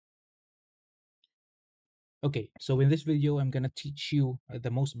Okay, so in this video, I'm going to teach you the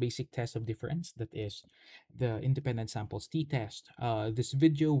most basic test of difference, that is the independent samples t-test. This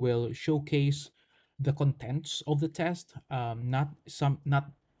video will showcase the contents of the test, not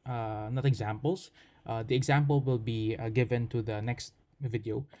examples. The example will be given to the next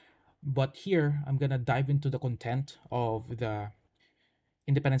video, but here I'm going to dive into the content of the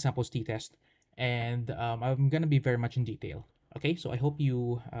independent samples t-test, and I'm going to be very much in detail. Okay, so I hope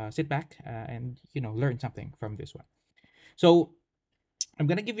you sit back and learn something from this one. So I'm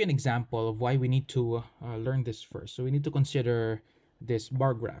gonna give you an example of why we need to learn this first. So we need to consider this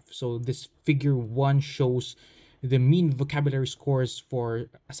bar graph. So this figure one shows the mean vocabulary scores for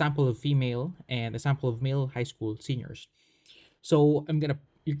a sample of female and a sample of male high school seniors. So I'm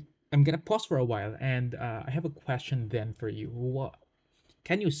gonna pause for a while, and I have a question then for you. What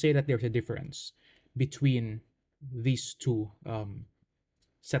can you say that there's a difference between these two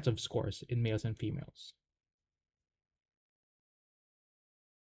sets of scores in males and females?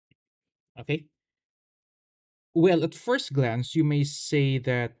 Okay. Well, at first glance, you may say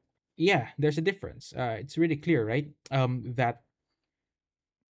that, yeah, there's a difference. It's really clear, right? That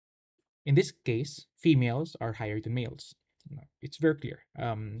in this case, females are higher than males. No, it's very clear.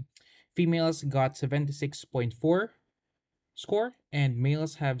 Females got 76.4 score, and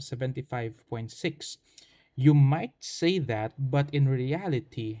males have 75.6. You might say that, but in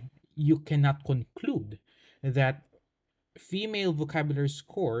reality, you cannot conclude that female vocabulary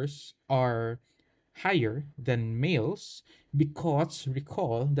scores are higher than males, because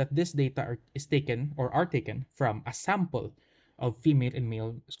recall that this data is taken or are taken from a sample of female and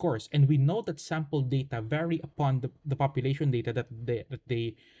male scores, and we know that sample data vary upon the population data that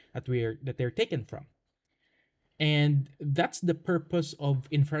they're taken from. And that's the purpose of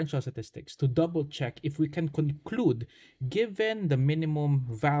inferential statistics, to double check if we can conclude, given the minimum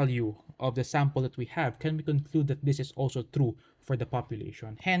value of the sample that we have, can we conclude that this is also true for the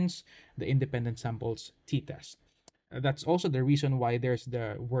population? Hence, the independent samples t-test. That's also the reason why there's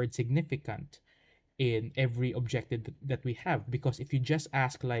the word significant in every objective that we have. Because if you just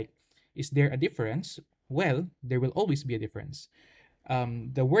ask, like, is there a difference? Well, there will always be a difference.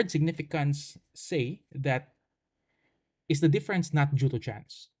 The word significance say that is the difference not due to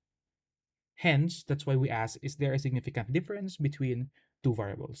chance? Hence, that's why we ask, is there a significant difference between two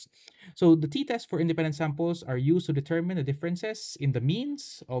variables? So the t-tests for independent samples are used to determine the differences in the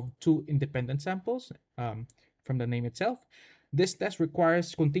means of two independent samples, from the name itself. This test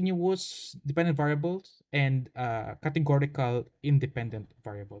requires continuous dependent variables and categorical independent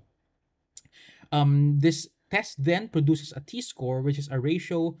variable. This test then produces a t-score, which is a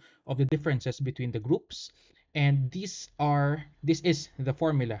ratio of the differences between the groups. And this is the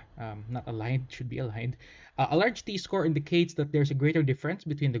formula, not aligned, should be aligned. A large t-score indicates that there's a greater difference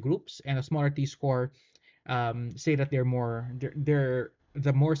between the groups, and a smaller t-score say that they're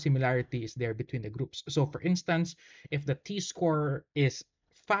the more similarity is there between the groups. So for instance, if the t-score is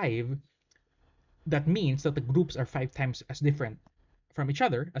 5, that means that the groups are 5 times as different from each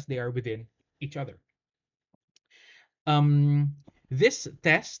other as they are within each other. Um, this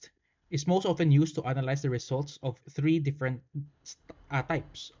test is most often used to analyze the results of three different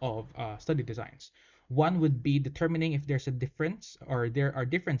types of study designs. One would be determining if there's a difference or there are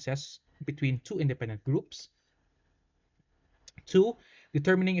differences between two independent groups. Two,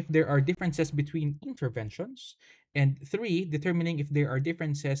 determining if there are differences between interventions. And three, determining if there are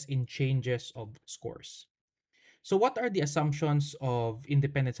differences in changes of scores. So what are the assumptions of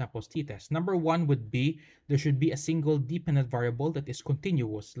independent samples t-test? Number one would be there should be a single dependent variable that is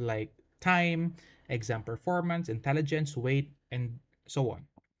continuous, like time, exam performance, intelligence, weight, and so on.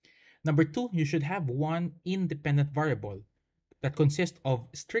 Number two, you should have one independent variable that consists of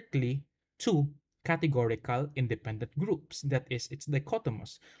strictly two categorical independent groups. That is, it's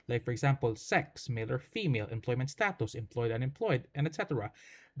dichotomous. Like, for example, sex, male or female, employment status, employed, unemployed, and etc.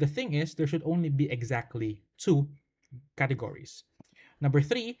 The thing is, there should only be exactly two categories. Number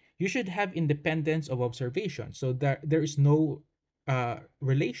three, you should have independence of observation. So there is no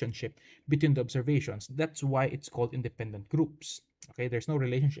relationship between the observations. That's why it's called independent groups. Okay, there's no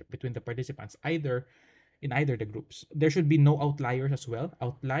relationship between the participants either in either the groups. There should be no outliers as well.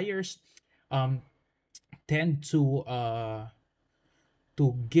 Outliers um, tend to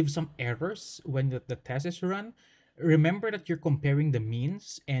give some errors when the test is run. Remember that you're comparing the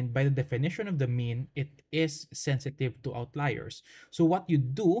means, and by the definition of the mean, it is sensitive to outliers. So what you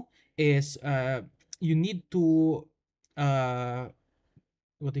do is you need to uh,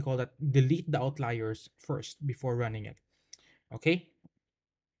 what do you call that? Delete the outliers first before running it. Okay.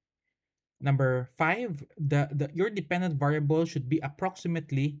 Number five, your dependent variable should be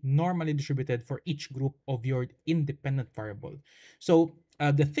approximately normally distributed for each group of your independent variable. So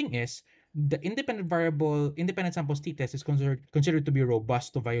the thing is, the independent samples t-test is considered to be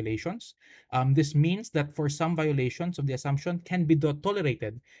robust to violations. This means that for some violations of the assumption can be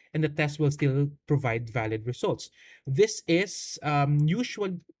tolerated, and the test will still provide valid results. This is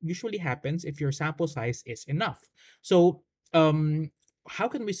usually happens if your sample size is enough. So um, how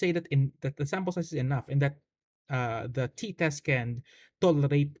can we say that the sample size is enough and that the t-test can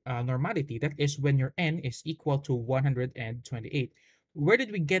tolerate normality? That is when your n is equal to 128. Where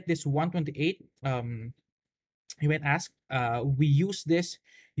did we get this 128? You might ask. We use this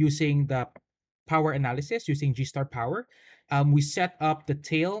using the power analysis using G star power. We set up the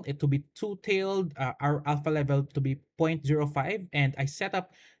tail it to be two-tailed, our alpha level to be 0.05, and I set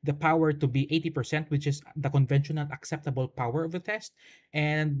up the power to be 80%, which is the conventional acceptable power of the test.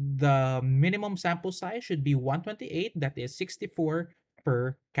 And the minimum sample size should be 128, that is 64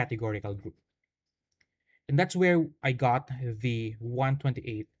 per categorical group. And that's where I got the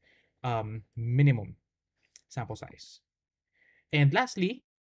 128 minimum sample size. And lastly,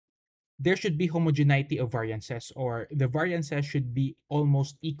 there should be homogeneity of variances, or the variances should be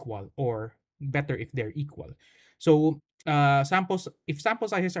almost equal, or better if they're equal. So samples if sample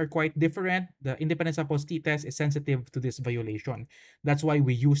sizes are quite different, the independent samples t-test is sensitive to this violation. That's why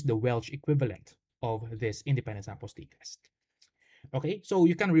we use the Welch equivalent of this independent samples t-test. Okay, so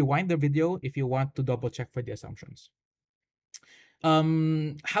you can rewind the video if you want to double check for the assumptions.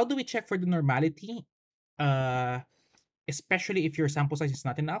 How do we check for the normality? uh Especially if your sample size is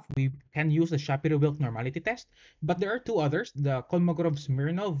not enough, we can use the Shapiro-Wilk normality test. But there are two others, the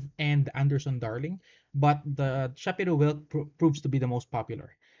Kolmogorov-Smirnov and Anderson-Darling. But the Shapiro-Wilk proves to be the most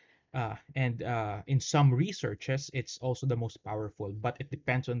popular. And in some researches, it's also the most powerful. But it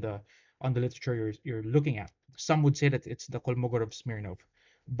depends on the literature you're looking at. Some would say that it's the Kolmogorov-Smirnov,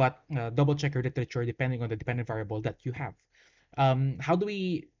 but double check your literature depending on the dependent variable that you have. How do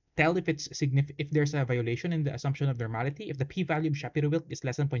we tell if it's if there's a violation in the assumption of normality? If the p-value of Shapiro-Wilk is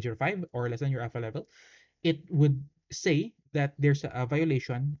less than 0.05 or less than your alpha level, it would say that there's a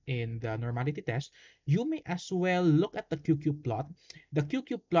violation in the normality test. You may as well look at the QQ plot. The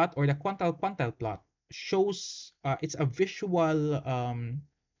QQ plot, or the quantile plot, shows it's a visual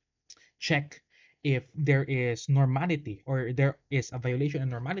check if there is normality or there is a violation in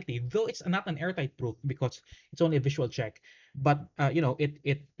normality, though it's not an airtight proof because it's only a visual check. But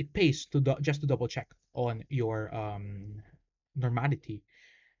it pays to just to double check on your normality,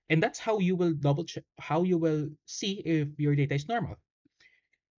 and that's how you will double check, how you will see if your data is normal.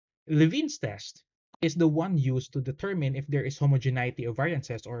 Levene's test is the one used to determine if there is homogeneity of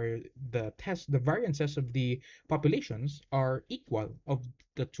variances, or the variances of the populations are equal of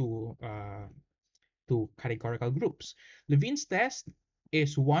the two categorical groups. Levene's test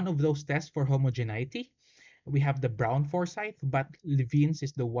is one of those tests for homogeneity. We have the Brown-Forsyth, but Levene's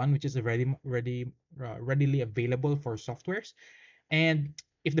is the one which is readily available for softwares. And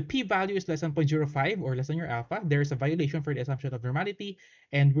if the p-value is less than 0.05 or less than your alpha, there is a violation for the assumption of normality,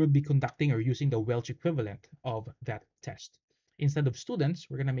 and we'll be conducting or using the Welch equivalent of that test. Instead of students,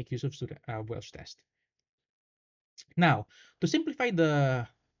 we're going to make use of Welch test. Now, to simplify the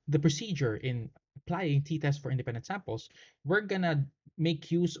procedure in applying t-test for independent samples, we're gonna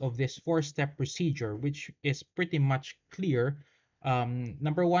make use of this four-step procedure, which is pretty much clear.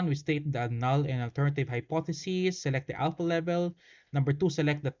 Number one, we state the null and alternative hypotheses, select the alpha level. Number two,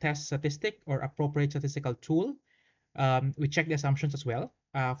 select the test statistic or appropriate statistical tool. We check the assumptions as well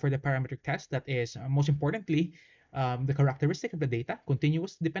for the parametric test. That is, most importantly, the characteristic of the data,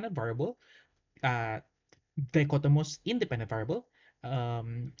 continuous dependent variable, uh, dichotomous independent variable,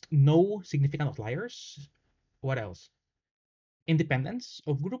 no significant outliers. What else? Independence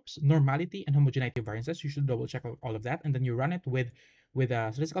of groups, normality, and homogeneity of variances. You should double check all of that, and then you run it with a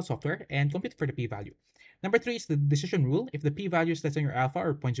statistical software and compute for the p-value. Number three is the decision rule. If the p-value is less than your alpha,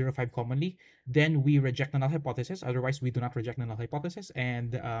 or 0.05 commonly, then we reject the null hypothesis. Otherwise, we do not reject the null hypothesis,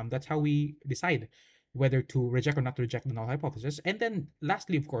 and that's how we decide whether to reject or not to reject the null hypothesis. And then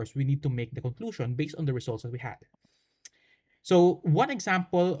lastly, of course, we need to make the conclusion based on the results that we had. So one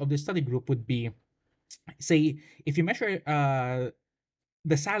example of the study group would be, say, if you measure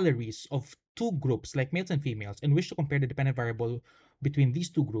the salaries of two groups, like males and females, and wish to compare the dependent variable between these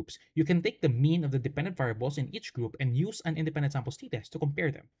two groups, you can take the mean of the dependent variables in each group and use an independent samples t-test to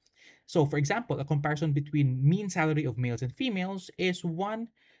compare them. So, for example, a comparison between mean salary of males and females is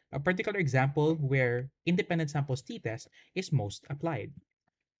a particular example where independent samples t-test is most applied.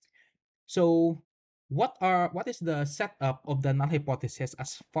 So what is the setup of the null hypothesis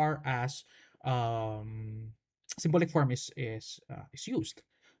as far as um, symbolic form is used.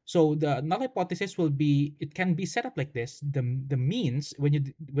 So the null hypothesis will be, it can be set up like this: the means,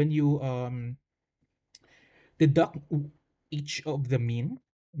 when you deduct each of the mean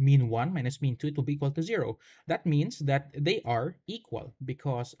 1 minus mean 2, it will be equal to 0. That means that they are equal,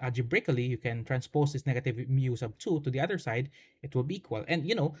 because algebraically you can transpose this negative mu sub 2 to the other side, it will be equal. And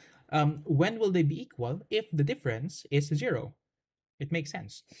when will they be equal? If the difference is 0. It makes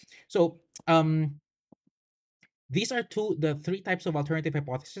sense. So um, these are the three types of alternative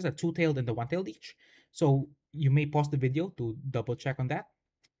hypotheses: a two-tailed and the one-tailed each. So you may pause the video to double check on that.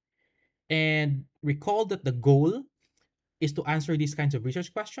 And recall that the goal is to answer these kinds of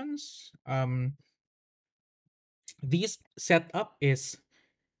research questions. This setup is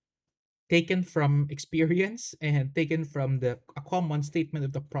taken from experience and taken from a common statement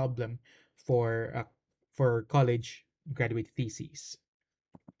of the problem for college graduate theses.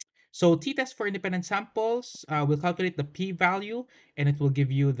 So t-test for independent samples will calculate the p-value, and it will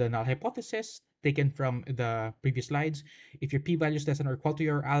give you the null hypothesis taken from the previous slides. If your p-value is less than or equal to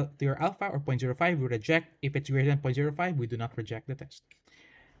your alpha, or 0.05, we reject. If it's greater than 0.05, we do not reject the test.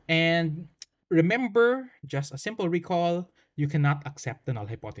 And remember, just a simple recall, you cannot accept the null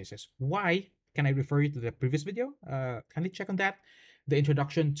hypothesis. Why? Can I refer you to the previous video? Kindly check on that, the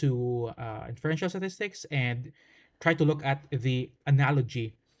introduction to inferential statistics, and try to look at the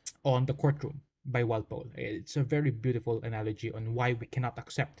analogy on the courtroom by Walpole. It's a very beautiful analogy on why we cannot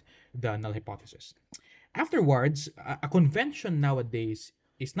accept the null hypothesis. Afterwards, a convention nowadays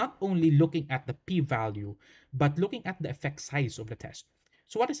is not only looking at the p-value, but looking at the effect size of the test.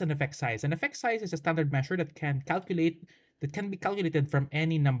 So what is an effect size? An effect size is a standard measure that can be calculated from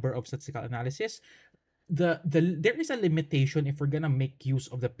any number of statistical analysis. There is a limitation if we're gonna make use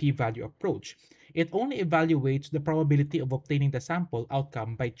of the p-value approach. It only evaluates the probability of obtaining the sample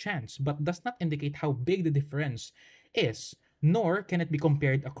outcome by chance, but does not indicate how big the difference is, nor can it be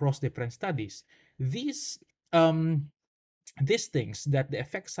compared across different studies. These um these things that the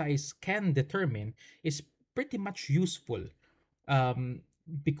effect size can determine is pretty much useful, um,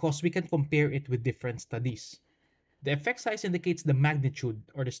 because we can compare it with different studies. The effect size indicates the magnitude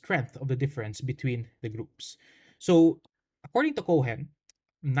or the strength of the difference between the groups. So, according to Cohen,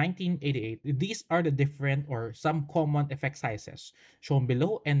 1988, these are the different or some common effect sizes shown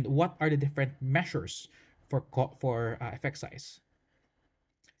below, and what are the different measures for effect size.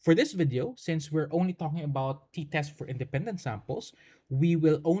 For this video, since we're only talking about t-test for independent samples, we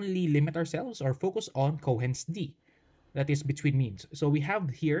will only limit ourselves or focus on Cohen's d, that is between means. So we have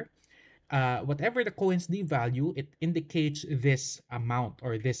here, whatever the Cohen's d value, it indicates this amount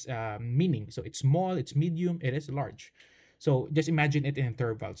or this meaning. So it's small, it's medium, it is large. So just imagine it in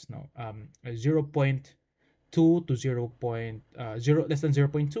intervals now. 0.2 to 0.0, less than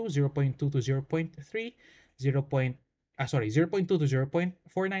 0.2, 0.2 to 0.3, 0. Sorry, 0.2 to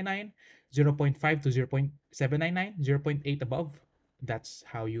 0.499, 0.5 to 0.799, 0.8 above. That's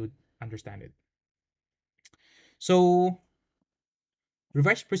how you understand it. So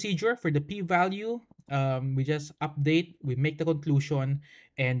reverse procedure for the p-value, we just update, we make the conclusion,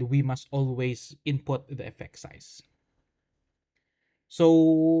 and we must always input the effect size.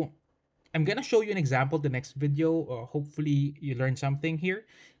 So I'm gonna show you an example the next video, or hopefully you learn something here.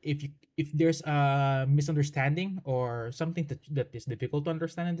 If there's a misunderstanding or something that is difficult to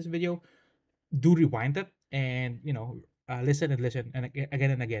understand in this video, do rewind it and listen and listen and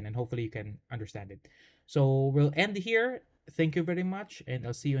again and again, and hopefully you can understand it. So we'll end here. Thank you very much, and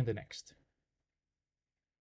I'll see you in the next.